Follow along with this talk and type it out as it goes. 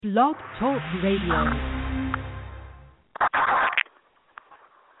Blog Talk Radio.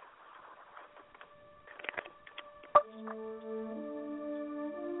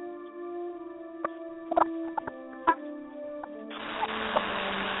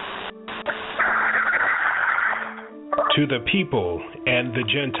 To the people and the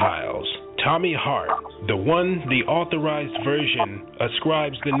Gentiles, Tommy Hart, the authorized version,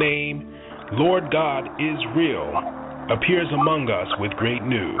 ascribes the name Lord God is Real, appears among us with great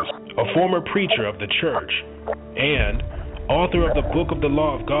news. A former preacher of the church and author of the Book of the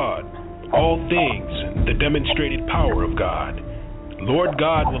Law of God, All Things, the Demonstrated Power of God. Lord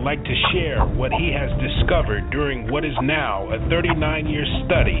God would like to share what he has discovered during what is now a 39-year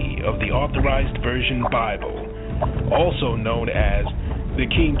study of the Authorized Version Bible, also known as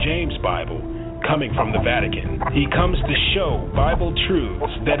the King James Bible, coming from the Vatican. He comes to show Bible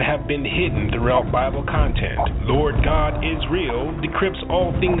truths that have been hidden throughout Bible content. Lord God is Real decrypts all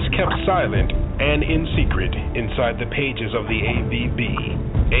things kept silent and in secret inside the pages of the AVB,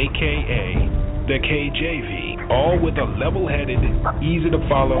 aka the KJV, all with a level-headed,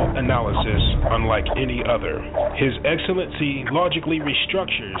 easy-to-follow analysis unlike any other. His Excellency logically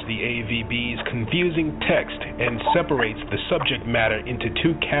restructures the AVB's confusing text and separates the subject matter into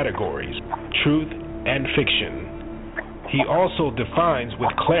two categories, truth and fiction. He also defines with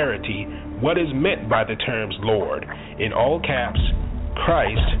clarity what is meant by the terms Lord, in all caps,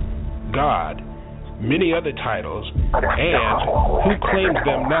 Christ, God, many other titles, and who claims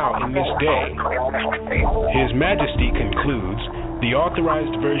them now in this day. His Majesty concludes the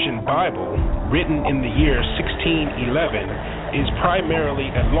Authorized Version Bible, written in the year 1611, is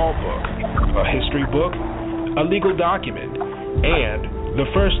primarily a law book, a history book, a legal document, and the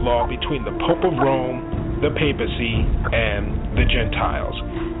first law between the Pope of Rome, the papacy, and the Gentiles.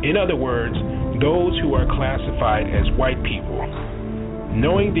 In other words, those who are classified as white people.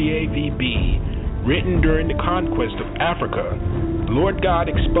 Knowing the AVB, written during the conquest of Africa, Lord God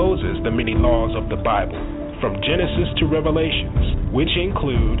exposes the many laws of the Bible, from Genesis to Revelations, which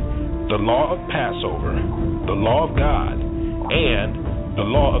include the law of Passover, the law of God, and the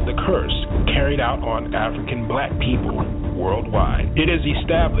law of the curse carried out on African black people worldwide. It is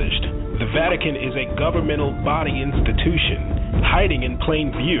established the Vatican is a governmental body institution, hiding in plain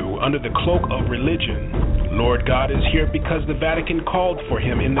view under the cloak of religion. Lord God is here because the Vatican called for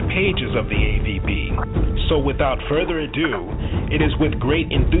him in the pages of the AVB. So without further ado, it is with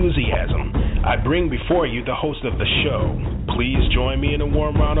great enthusiasm I bring before you the host of the show. Please join me in a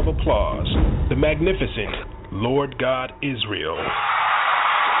warm round of applause. The magnificent Lord God Israel.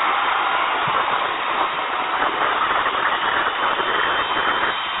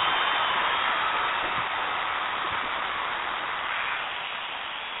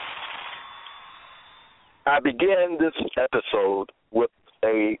 I begin this episode with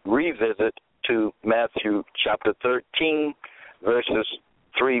a revisit to Matthew chapter 13, verses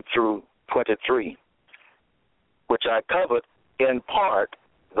 3 through 23, which I covered in part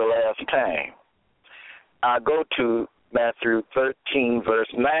the last time. I go to Matthew 13, verse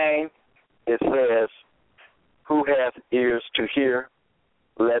 9. It says, "Who hath ears to hear,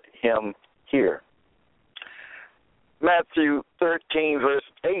 let him hear." Matthew 13, verse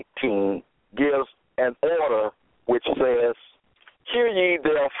 18 gives an order which says, "Hear ye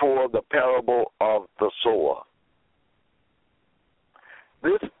therefore the parable of the sower."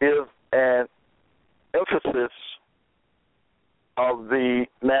 This is an emphasis of the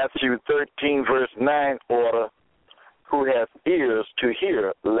Matthew 13, verse 9 order, "Who hath ears to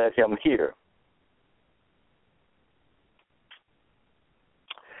hear, let him hear."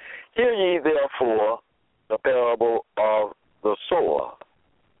 Hear ye therefore the parable of the sower.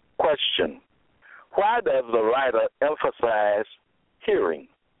 Question: why does the writer emphasize hearing?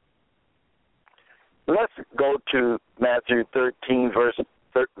 Let's go to Matthew 13, verses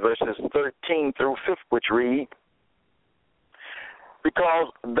 13 through 15, which read,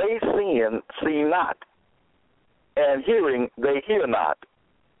 "Because they seeing see not, and hearing they hear not,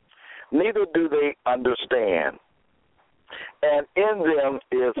 neither do they understand. And in them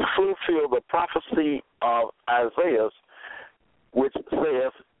is fulfilled the prophecy of Isaiah, which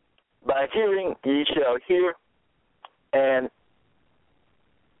saith, By hearing ye shall hear, and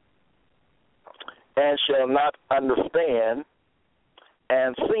shall not understand,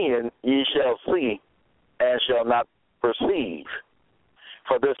 and seeing ye shall see, and shall not perceive.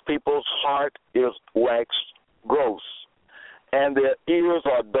 For this people's heart is waxed gross, and their ears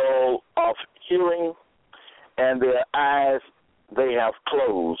are dull of hearing, and their eyes they have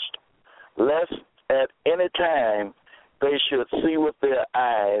closed, lest at any time they should see with their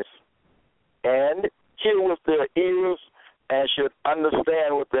eyes, and hear with their ears, and should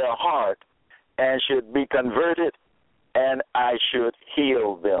understand with their heart and should be converted, and I should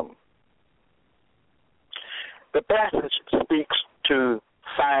heal them. The passage speaks to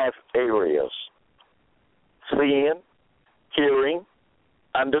 5 areas: seeing, hearing,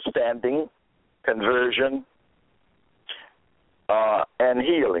 understanding, conversion, and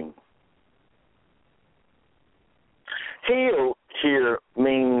healing. Heal here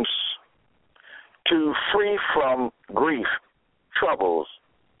means to free from grief, troubles,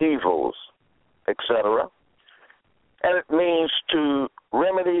 evils, etc. And it means to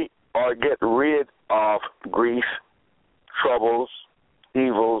remedy or get rid of grief, troubles,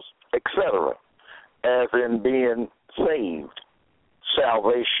 evils, etc., as in being saved,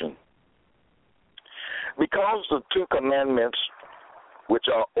 salvation. Because the 2 commandments, which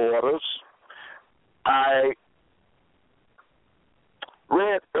are orders, I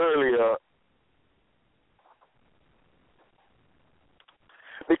read earlier,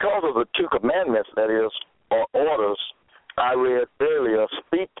 because of the 2 commandments, that is, or orders, I read earlier,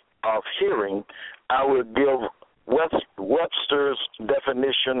 speak of hearing, I will give Webster's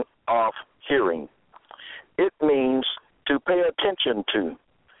definition of hearing. It means to pay attention to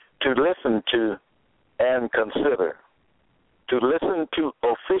listen to, and consider, to listen to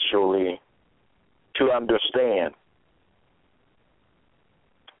officially, to understand.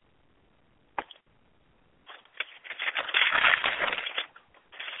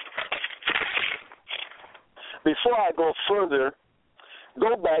 Before I go further,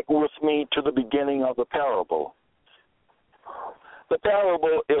 go back with me to the beginning of the parable. The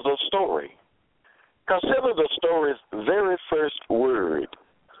parable is a story. Consider the story's very first word.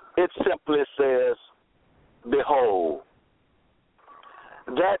 It simply says, behold.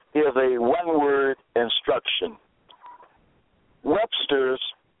 That is a one-word instruction. Webster's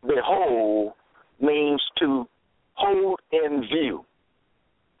behold means to hold in view,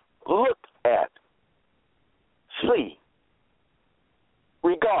 look at, see,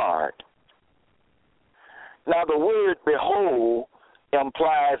 regard. Now, the word behold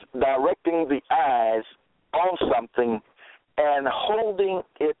implies directing the eyes on something and holding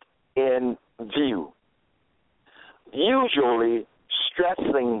it in view, usually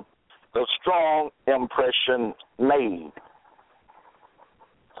stressing the strong impression made.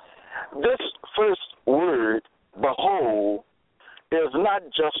 This first word, behold, is not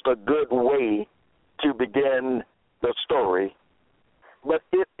just a good way to begin the story, but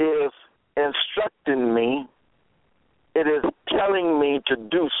it is instructing me, it is telling me to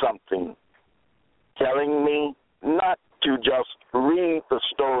do something, telling me not to just read the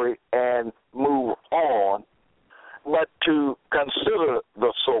story and move on, but to consider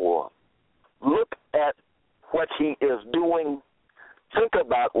the sower. Look at what he is doing, think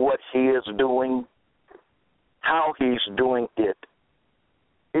about what he is doing, how he's doing it.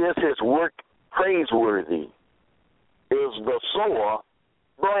 Is his work praiseworthy? Is the sower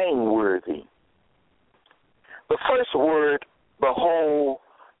blameworthy? The first word, behold,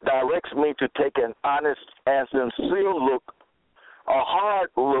 directs me to take an honest and sincere look, a hard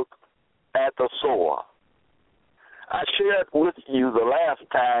look at the sower. I shared with you the last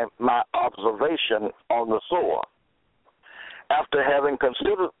time my observation on the sower. After having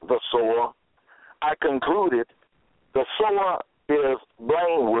considered the sower, I concluded the sower is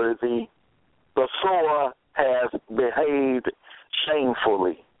blameworthy, the sower has behaved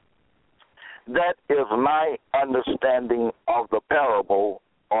shamefully. That is my understanding of the parable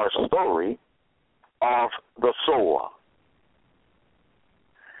or story of the sower.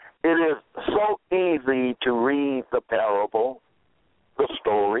 It is so easy to read the parable, the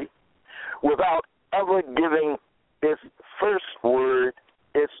story, without ever giving its first word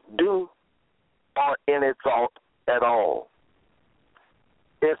its due or any thought at all.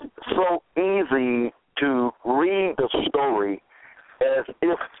 It's so easy to read the story as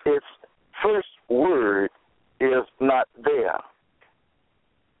if its first word is not there.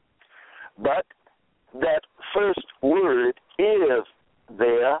 But that first word is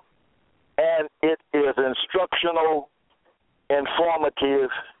there, and it is instructional, informative,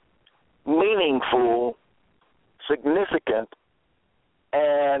 meaningful, significant,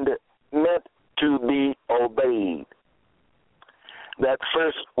 and meant to be obeyed. That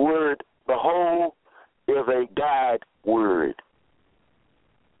first word, behold, is a guide word.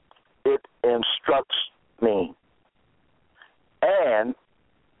 It instructs me, and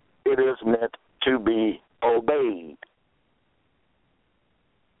it is meant to be obeyed.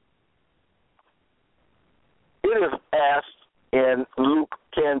 It is asked in Luke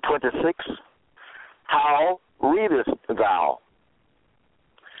 10:26, how readest thou?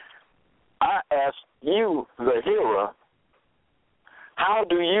 I ask you, the hearer, How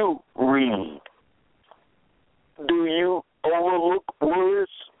do you read? Do you overlook words?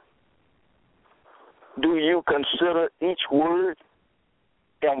 Do you consider each word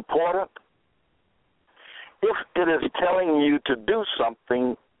important? If it is telling you to do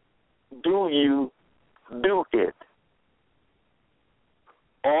something, do you do it?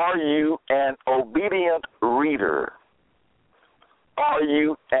 Are you an obedient reader? Are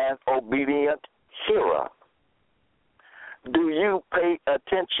you an obedient hearer? Do you pay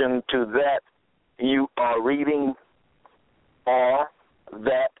attention to that you are reading or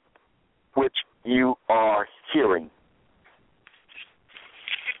that which you are hearing?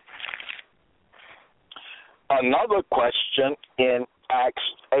 Another question in Acts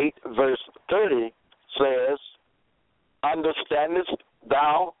 8, verse 30 says, understandest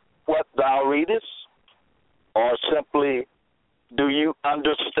thou what thou readest? Or simply, do you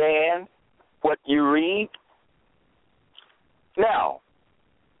understand what you read? Now,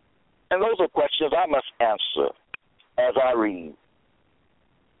 and those are questions I must answer as I read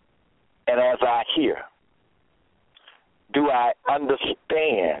and as I hear. Do I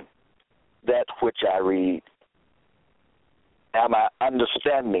understand that which I read? Am I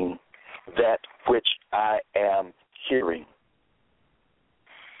understanding that which I am hearing?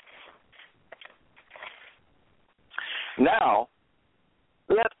 Now,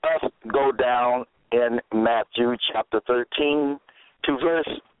 let us go down in Matthew chapter 13 to verse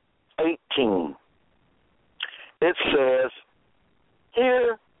 18. It says,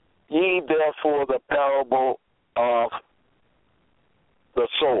 hear ye therefore the parable of the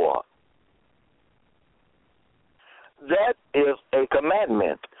sower. That is a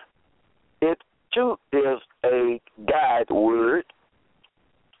commandment. It too is a guide word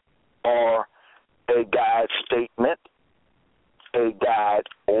or a guide statement, a guide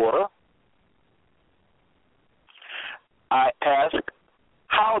order. I ask,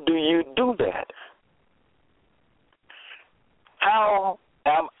 how do you do that? How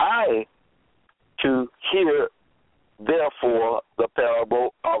am I to hear, therefore, the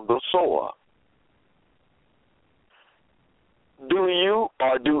parable of the sower? Do you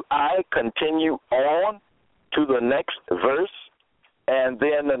or do I continue on to the next verse and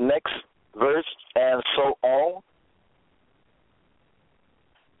then the next verse and so on?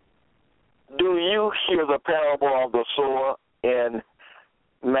 Do you hear the parable of the sower in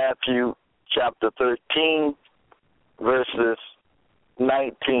Matthew chapter 13, verses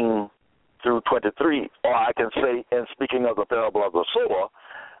 19 through 23? Or I can say, in speaking of the parable of the sower,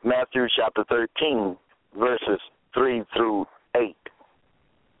 Matthew chapter 13, verses 3 through 8.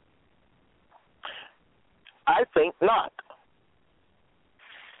 I think not.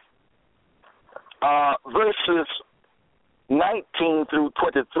 Verses 19 through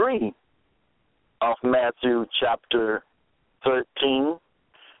 23 of Matthew chapter 13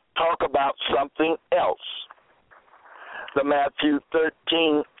 talk about something else. The Matthew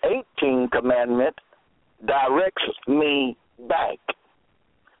 13:18 commandment directs me back,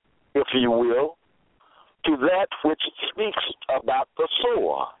 if you will, to that which speaks about the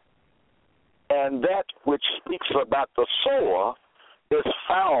sower. And that which speaks about the sower is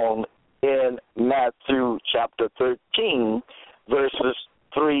found in Matthew chapter 13, verses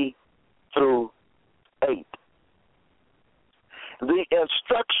 3 through 8. The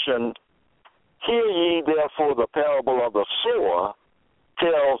instruction, hear ye therefore the parable of the sower,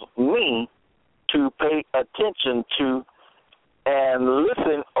 tells me to pay attention to and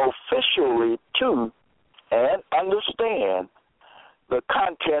listen officially to and understand the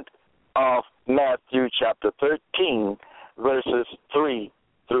content of Matthew chapter 13, verses 3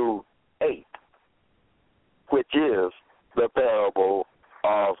 through 8, which is the parable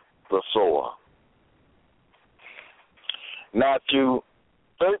of the sower. Matthew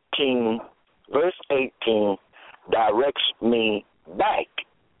 13, verse 18 directs me back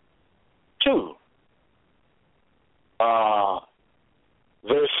to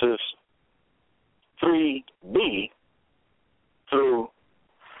verses 3b through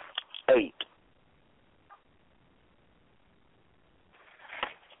 8.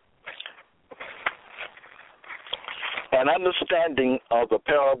 An understanding of the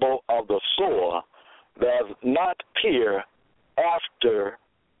parable of the sower does not appear after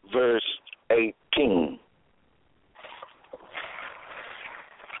verse 18.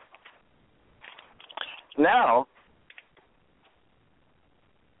 Now,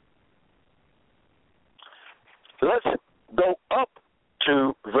 let's go up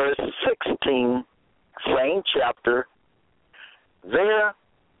to verse 16, same chapter. There,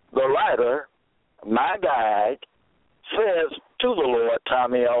 the writer, my guide, says to the Lord,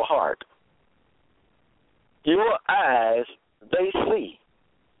 Tommy L. Hart, your eyes they see,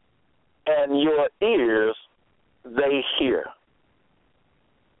 and your ears they hear.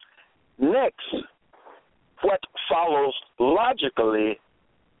 Next, what follows logically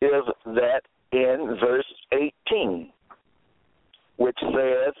is that in verse 18, which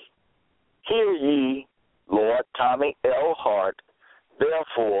says, "Hear ye, Lord Tommy L. Hart,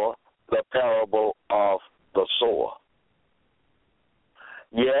 therefore the parable of the sower."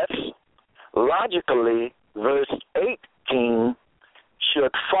 Yes, logically, verse 18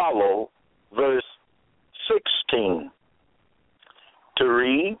 should follow verse 16 to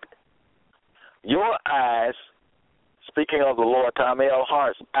read, "Your eyes," speaking of the Lord Tommy L.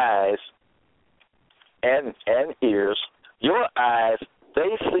 Hart's eyes and ears, "your eyes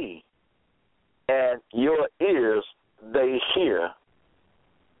they see, and your ears they hear.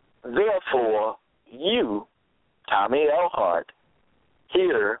 Therefore, you, Tommy L. Hart,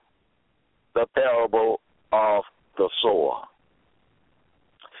 hear the parable of the sower."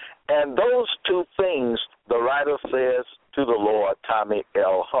 And those two things the writer says to the Lord Tommy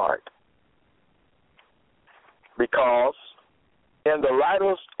L. Hart. Because in the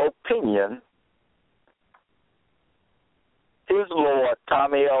writer's opinion, his Lord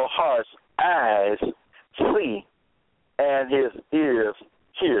Tommy L. Hart's eyes see and his ears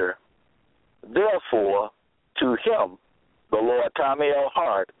hear. Therefore, to him, the Lord Tommy L.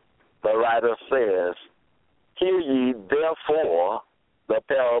 Hart, the writer says, "Hear ye therefore the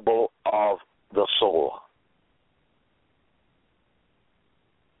parable of the sower."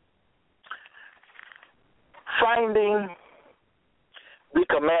 Finding the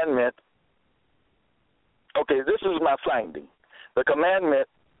commandment. Okay, this is my finding. The commandment,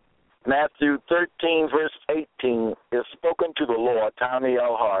 Matthew 13, verse 18, is spoken to the Lord Tommy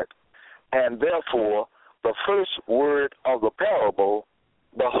L. Hart, and therefore the first word of the parable,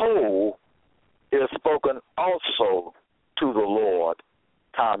 the whole, is spoken also to the Lord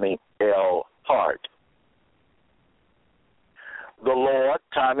Tommy L. Hart. The Lord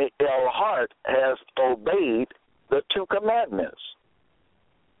Tommy L. Hart has obeyed the two commandments.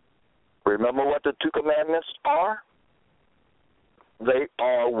 Remember what the two commandments are? They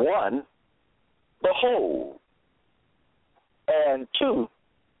are, one, the whole, and two,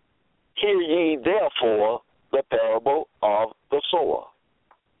 hear ye therefore the parable of the sower.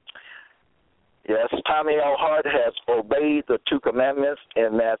 Yes, Tommy L. Hart has obeyed the two commandments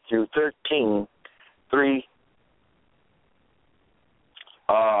in Matthew 13, 3,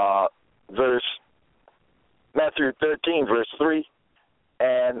 Matthew 13, verse 3,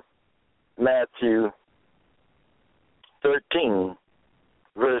 and Matthew 13,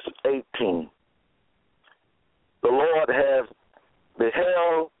 verse 18. The Lord has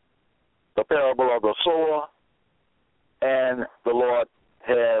beheld the parable of the sower, and the Lord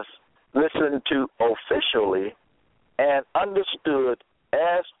has listened to officially and understood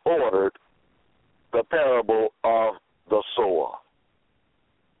as ordered the parable of the sower.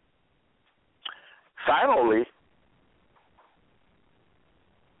 Finally,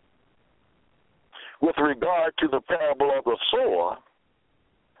 with regard to the parable of the sower,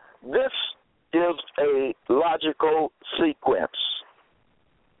 this is a logical sequence.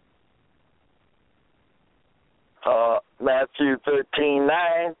 Matthew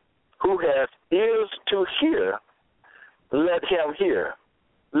 13:9, "Who has ears to hear, let him hear."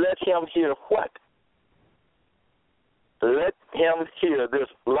 Let him hear what? Let him hear this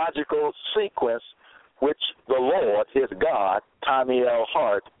logical sequence which the Lord, his God, Tommy L.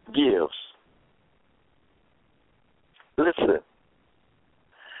 Hart, gives. Listen.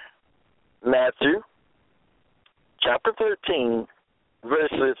 Matthew chapter 13,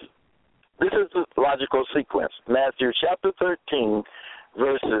 verses, this is the logical sequence. Matthew chapter 13,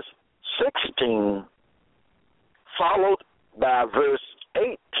 verses 16, followed by verse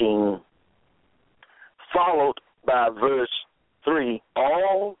 18, followed by verse 3,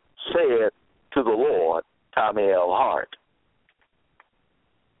 all said to the Lord Tommy L. Hart.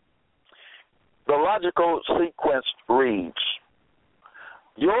 The logical sequence reads,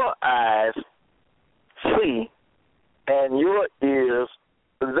 "Your eyes see and your ears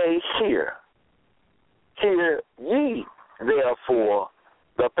they hear. Hear ye therefore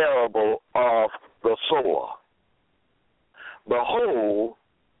the parable of the sower. Behold,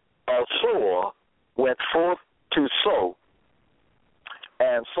 a sower went forth to sow,"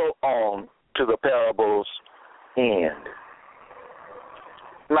 and so on to the parable's end.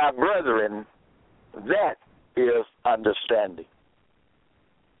 My brethren, that is understanding.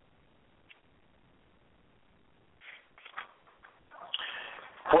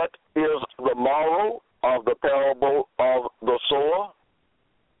 What is the moral of the parable of the sower?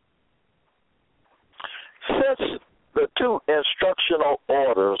 Since the the two instructional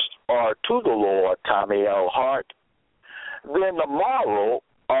orders are to the Lord, Tommy L. Hart, then the moral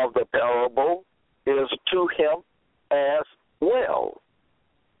of the parable is to him as well.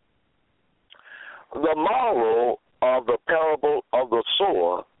 The moral of the parable of the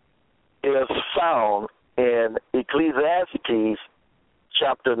sower is found in Ecclesiastes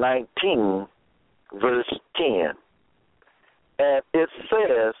chapter 19, verse 10. And it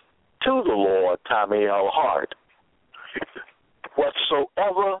says to the Lord, Tommy L. Hart,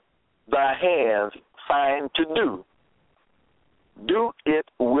 whatsoever thy hands find to do, do it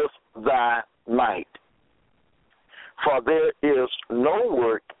with thy might. For there is no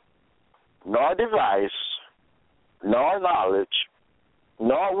work, nor device, nor knowledge,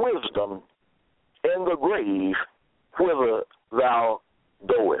 nor wisdom in the grave whither thou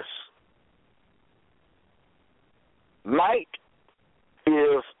goest. Might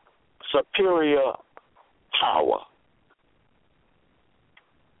is superior power.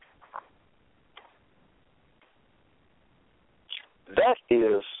 That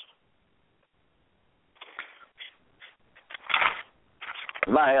is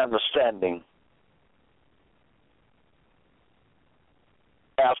my understanding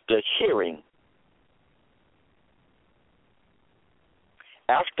after hearing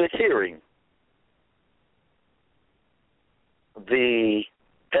the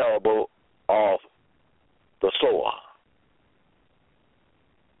parable of the sower.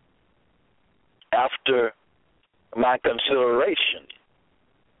 After my consideration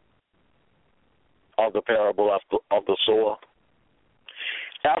of the parable of the sower,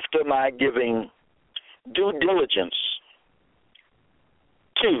 after my giving due diligence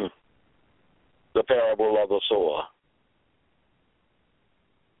to the parable of the sower,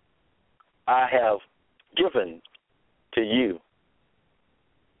 I have given to you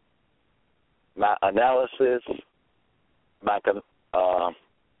my analysis, my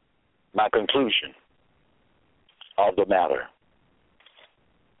conclusion of the matter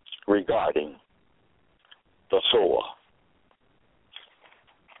regarding the sower.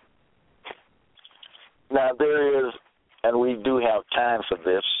 Now there is, and we do have time for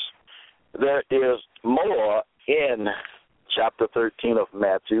this, there is more in chapter 13 of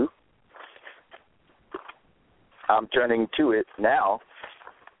Matthew. I'm turning to it now.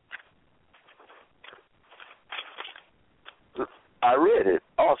 I read it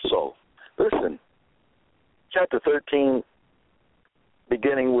also. Listen, chapter 13,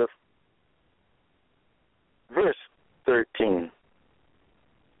 beginning with verse 13.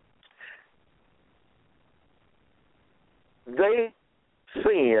 They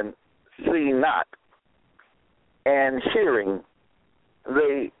seeing see not, and hearing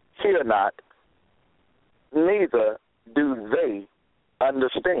they hear not, neither do they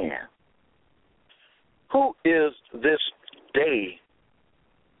understand. Who is this they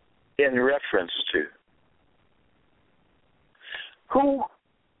in reference to? Who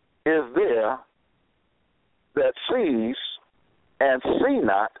is there that sees and see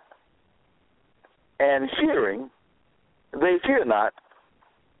not, and hearing they hear not,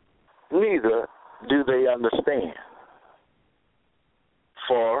 neither do they understand?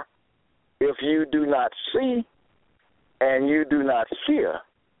 For if you do not see and you do not hear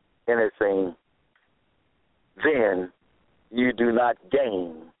anything, then you do not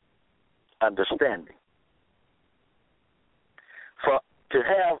gain understanding. For to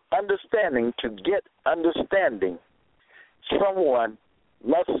have understanding, to get understanding, someone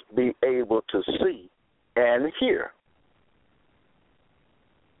must be able to see and hear.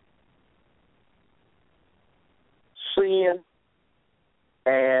 Seeing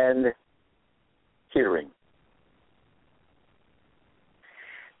and hearing.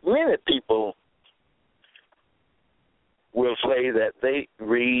 Many people will say that they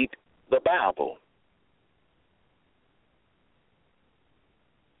read the Bible.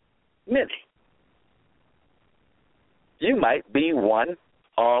 Many. You might be one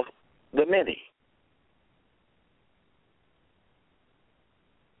of the many.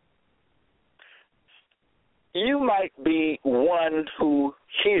 You might be one who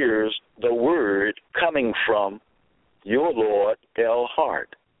hears the word coming from your Lord L.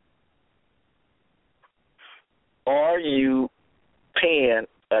 Hart. Are you paying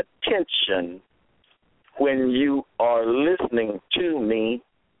attention when you are listening to me,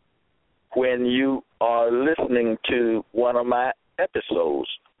 when you are listening to one of my episodes,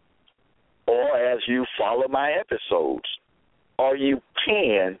 or as you follow my episodes? Are you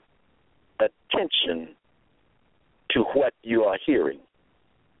paying attention to what you are hearing?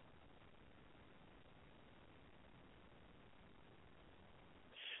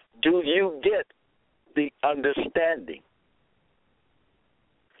 Do you get the understanding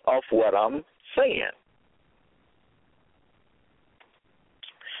of what I'm saying.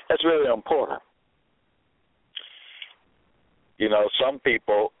 That's really important. You know, some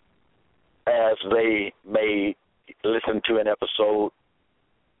people, as they may listen to an episode,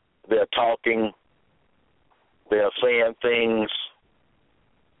 they're talking, they're saying things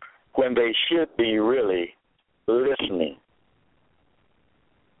when they should be really listening.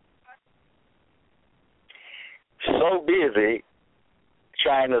 So busy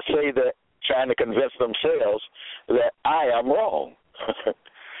trying to convince themselves that I am wrong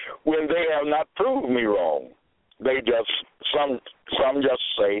when they have not proved me wrong. They just, some just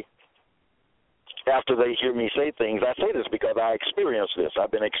say, after they hear me say things, I say this because I experienced this.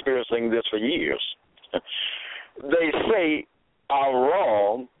 I've been experiencing this for years. They say I'm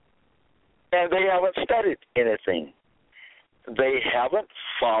wrong, and they haven't studied anything. They haven't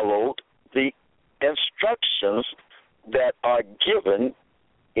followed the instructions that are given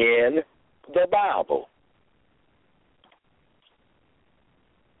in the Bible.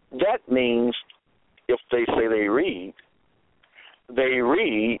 That means if they say they read,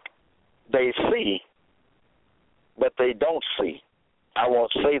 they see, but they don't see. I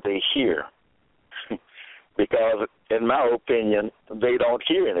won't say they hear, because in my opinion, they don't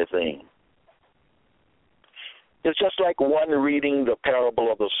hear anything. It's just like one reading the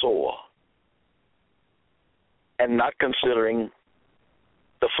parable of the sower and not considering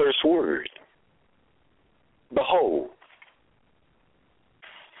the first word, the whole,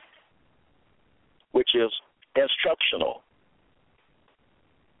 which is instructional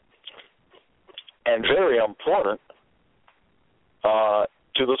and very important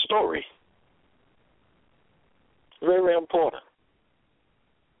to the story. Very important.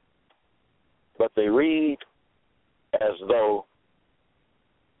 But they read as though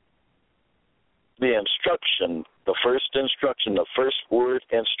the instruction, the first instruction, the first word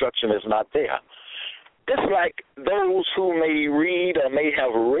instruction is not there. It's like those who may read or may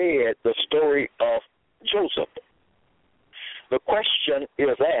have read the story of Joseph. The question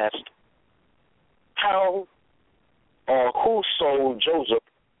is asked, how or who sold Joseph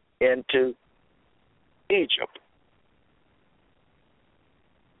into Egypt?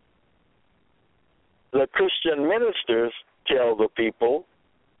 The Christian ministers tell the people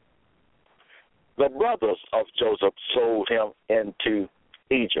the brothers of Joseph sold him into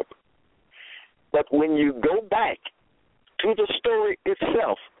Egypt. But when you go back to the story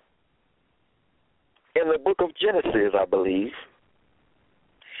itself, in the book of Genesis, I believe,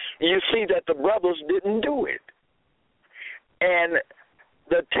 you see that the brothers didn't do it. And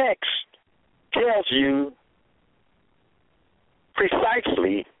the text tells you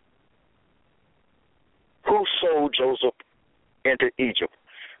precisely who sold Joseph into Egypt.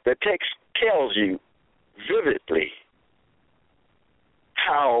 The text tells you vividly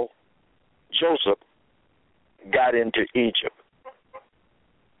how Joseph got into Egypt.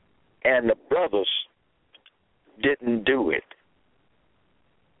 And the brothers didn't do it.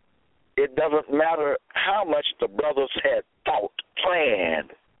 It doesn't matter how much the brothers had thought,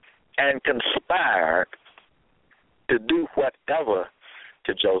 planned, and conspired to do whatever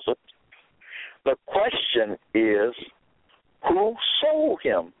to Joseph. The question is, who sold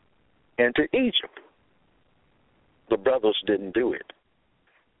him into Egypt? The brothers didn't do it.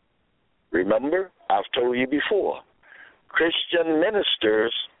 Remember, I've told you before, Christian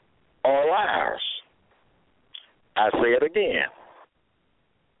ministers are liars. I say it again.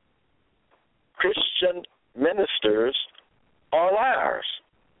 Christian ministers are liars.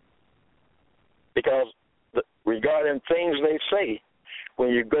 Because regarding things they say, when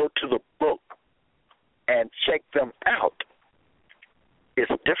you go to the book and check them out,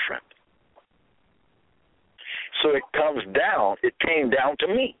 it's different. So it came down to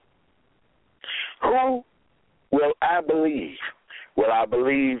me. Who will I believe? Will I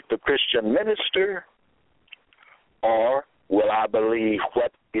believe the Christian minister, or will I believe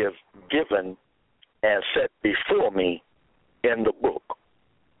what is given and set before me in the book?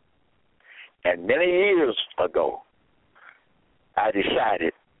 And many years ago, I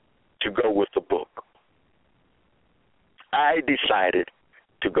decided to go with the book. I decided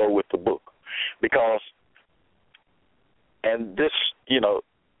to go with the book because, and this,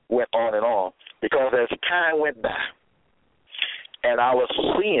 went on, because as time went by and I was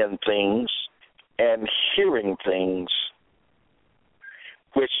seeing things and hearing things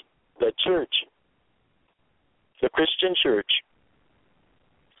which the church, the Christian church,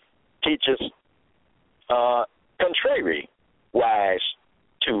 teaches contrary-wise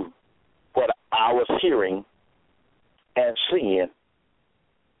to what I was hearing and seeing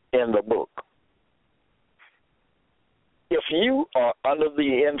in the book. if you are under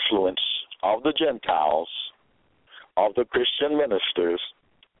the influence of the Gentiles, of the Christian ministers,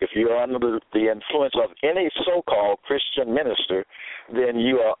 if you're under the influence of any so-called Christian minister, then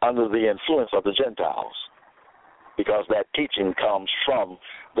you are under the influence of the Gentiles, because that teaching comes from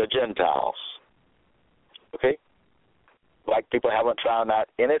the Gentiles. Okay? Black people haven't found out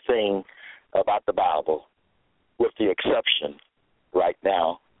anything about the Bible, with the exception right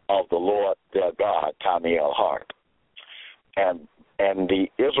now of the Lord their God, Tommy L. Hart. And the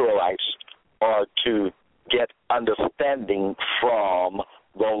Israelites are to get understanding from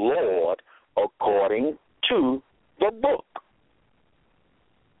the Lord according to the book.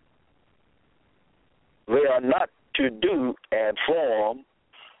 They are not to do and form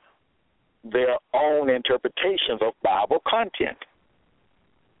their own interpretations of Bible content.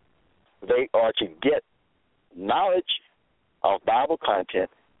 They are to get knowledge of Bible content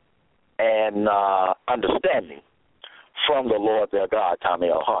and understanding from the Lord their God, Tommy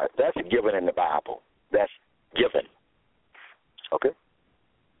L. Hart. That's given in the Bible. That's given. Okay?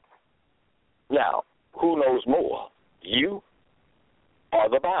 Now, who knows more, you or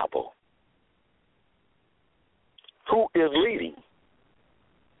the Bible? Who is leading,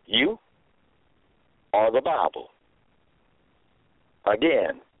 you or the Bible?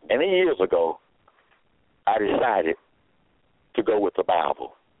 Again, many years ago, I decided to go with the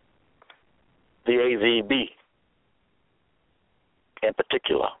Bible. The AVB, in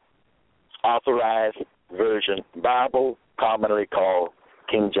particular, Authorized Version Bible, commonly called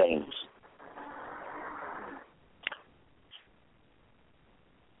King James.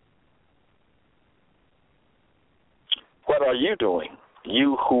 What are you doing,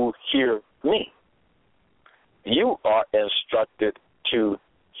 you who hear me? You are instructed to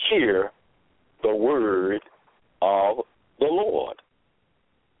hear the word of the Lord.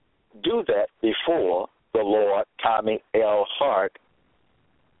 Do that before the Lord Tommy L. Hart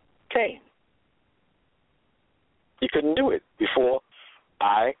came. You couldn't do it before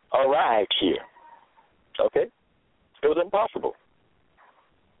I arrived here. Okay? It was impossible.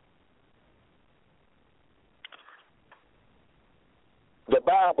 The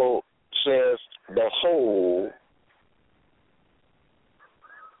Bible says the whole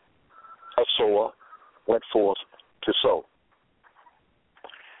a sower went forth to sow.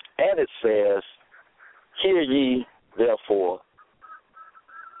 And it says, hear ye therefore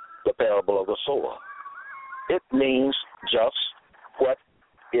the parable of the sower. It means just what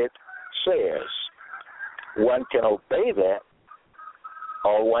it says. One can obey that,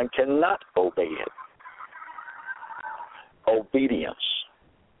 or one cannot obey it. Obedience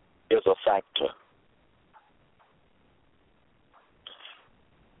is a factor.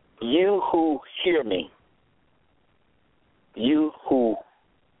 You who hear me, you who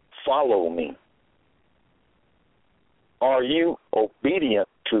follow me, are you obedient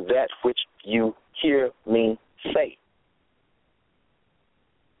to that which you hear me say?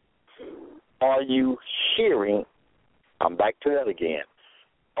 Are you hearing, I'm back to that again,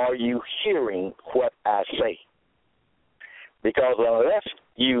 are you hearing what I say? Because unless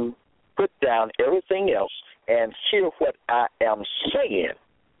you put down everything else and hear what I am saying,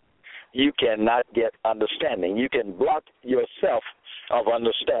 you cannot get understanding. You can block yourself of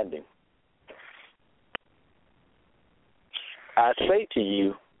understanding. I say to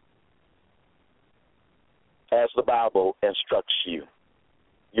you, as the Bible instructs you,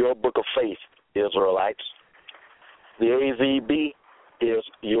 your book of faith, Israelites, the AVB is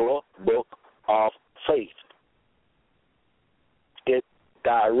your book of faith. It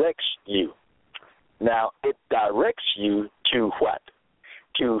directs you. Now, it directs you to what?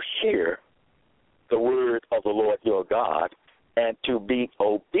 To hear the word of the Lord your God and to be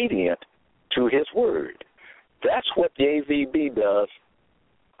obedient to his word. That's what the AVB does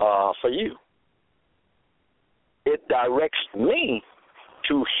for you. It directs me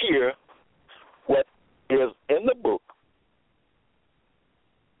to hear what is in the book,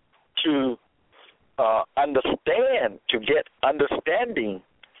 to understand, to get understanding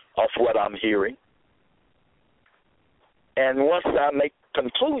of what I'm hearing. And once I make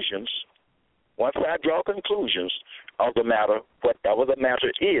conclusions, once I draw conclusions of the matter, whatever the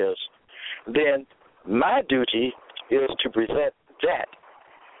matter is, then my duty is to present that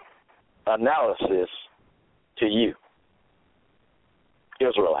analysis to you,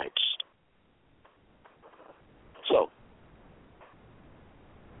 Israelites. So,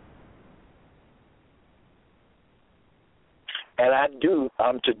 and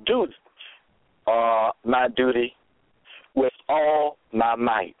I'm to do my duty with all my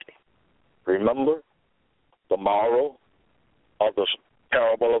might. Remember the moral of the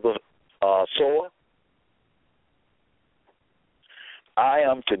parable of the sower? I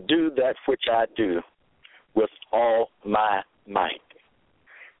am to do that which I do with all my might.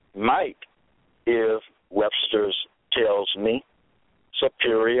 Might is, Webster's tells me,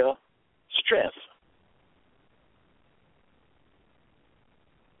 superior strength.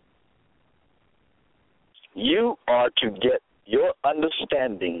 You are to get your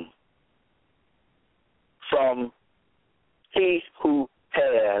understanding from he who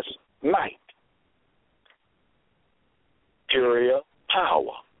has might, superior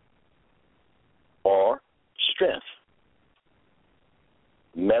power, or strength,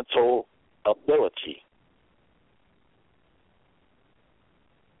 mental ability.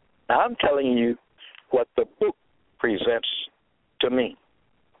 Now, I'm telling you what the book presents to me.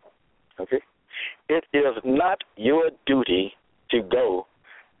 Okay? It is not your duty to go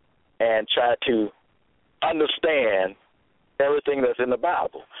and try to understand everything that's in the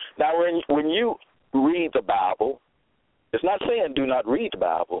Bible. Now, when you read the Bible, it's not saying do not read the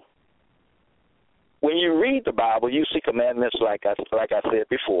Bible. When you read the Bible, you see commandments like I said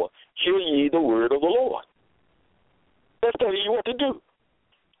before. Hear ye the word of the Lord. That's telling you what to do.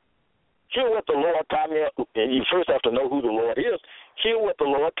 Hear what the Lord Tommy, and you first have to know who the Lord is. Hear what the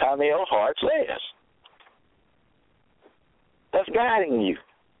Lord Tommy Hart says. That's guiding you.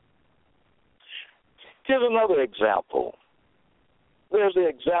 Here's another example. There's the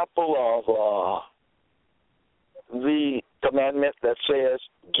example of the commandment that says,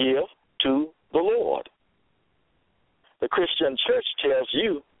 give to the Lord. The Christian church tells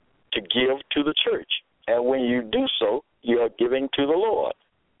you to give to the church. And when you do so, you're giving to the Lord.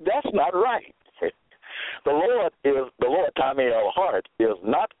 That's not right. The Lord Tommy L. Hart is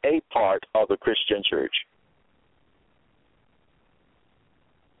not a part of the Christian church.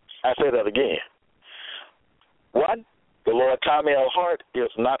 I say that again. One, the Lord Tommy L. Hart is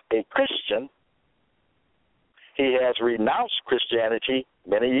not a Christian. He has renounced Christianity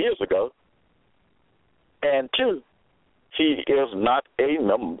many years ago. And two, he is not a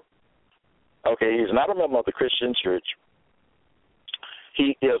member. Okay, he's not a member of the Christian church.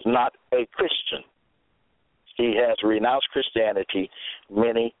 He is not a Christian. He has renounced Christianity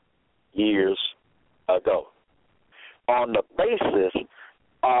many years ago on the basis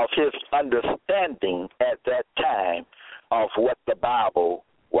of his understanding at that time of what the Bible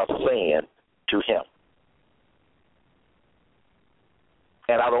was saying to him.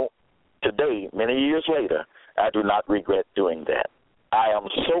 And I don't, today, many years later, I do not regret doing that. I am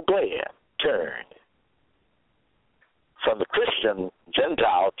so glad turned from the Christian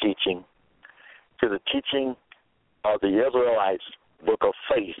Gentile teaching to the teaching of the Israelites' Book of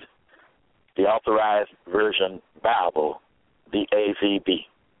Faith, the Authorized Version Bible, the AVB.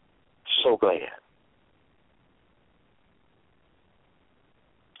 So glad.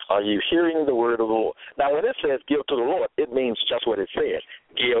 Are you hearing the word of the Lord? Now, when it says give to the Lord, it means just what it says,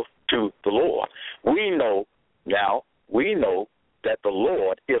 give to the Lord. We know that the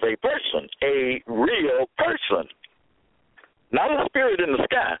Lord is a person, a real person, not a spirit in the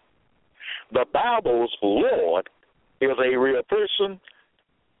sky. The Bible's Lord is a real person.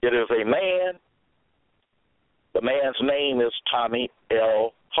 It is a man. The man's name is Tommy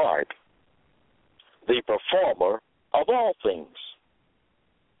L. Hart, the performer of all things.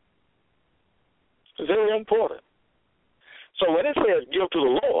 Very important. So when it says give to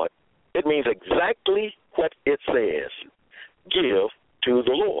the Lord, it means exactly what it says. Give to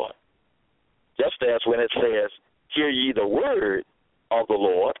the Lord. Just as when it says, hear ye the word of the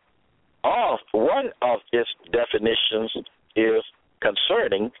Lord, one of its definitions is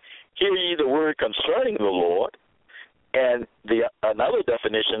concerning, hear ye the word concerning the Lord, and another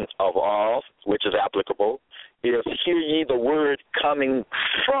definition of all, which is applicable, is hear ye the word coming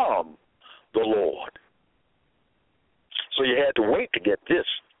from the Lord. So you had to wait to get this,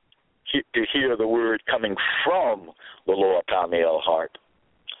 to hear the word coming from the Lord Tommy L. Hart.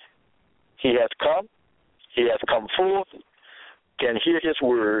 He has come forth, can hear his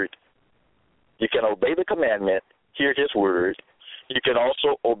word. You can obey the commandment, hear his word. You can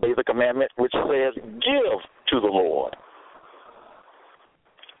also obey the commandment which says give to the Lord.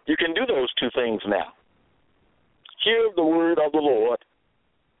 You can do those two things now. Hear the word of the Lord,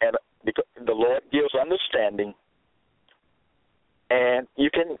 and the Lord gives understanding, and you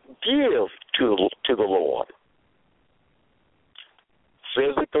can give to the Lord.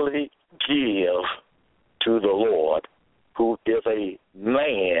 Physically give to the Lord, who is a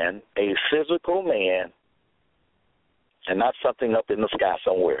man, a physical man, and not something up in the sky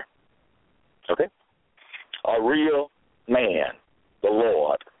somewhere. Okay? A real man, the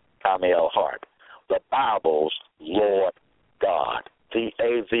Lord, Tommy L. Hart. The Bible's Lord God. The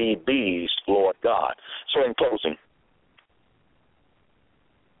AVB's Lord God. So in closing,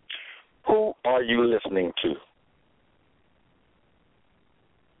 Who are you listening to?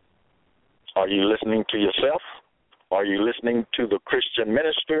 Are you listening to yourself? Are you listening to the Christian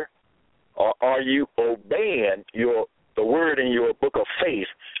minister? Or are you obeying the word in your book of faith,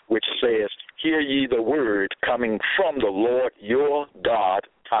 which says, hear ye the word coming from the Lord your God,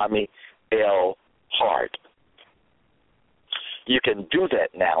 Tommy L. Hart. You can do that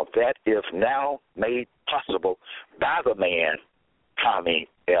now. That is now made possible by the man, Tommy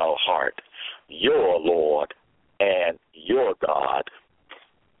L. Hart, your Lord and your God.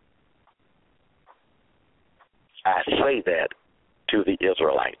 I say that to the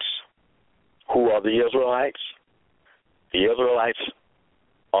Israelites. Who are the Israelites? The Israelites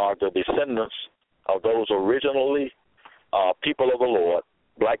are the descendants of those originally people of the Lord,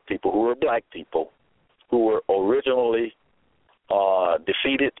 black people who were originally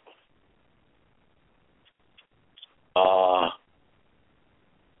defeated,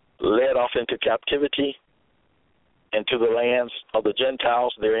 led off into captivity, into the lands of the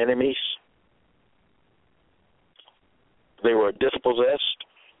Gentiles, their enemies. They were dispossessed.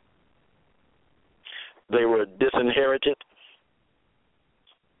 They were disinherited.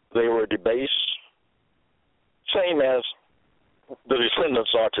 They were debased, same as the descendants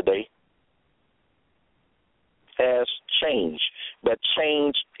are today, has changed. But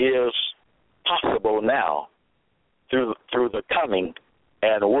change is possible now through the coming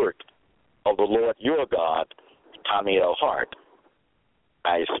and work of the Lord your God, Tommy L. Hart.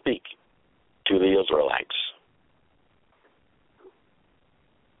 I speak to the Israelites.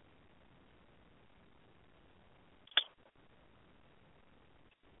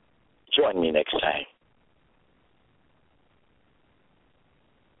 Join me next time.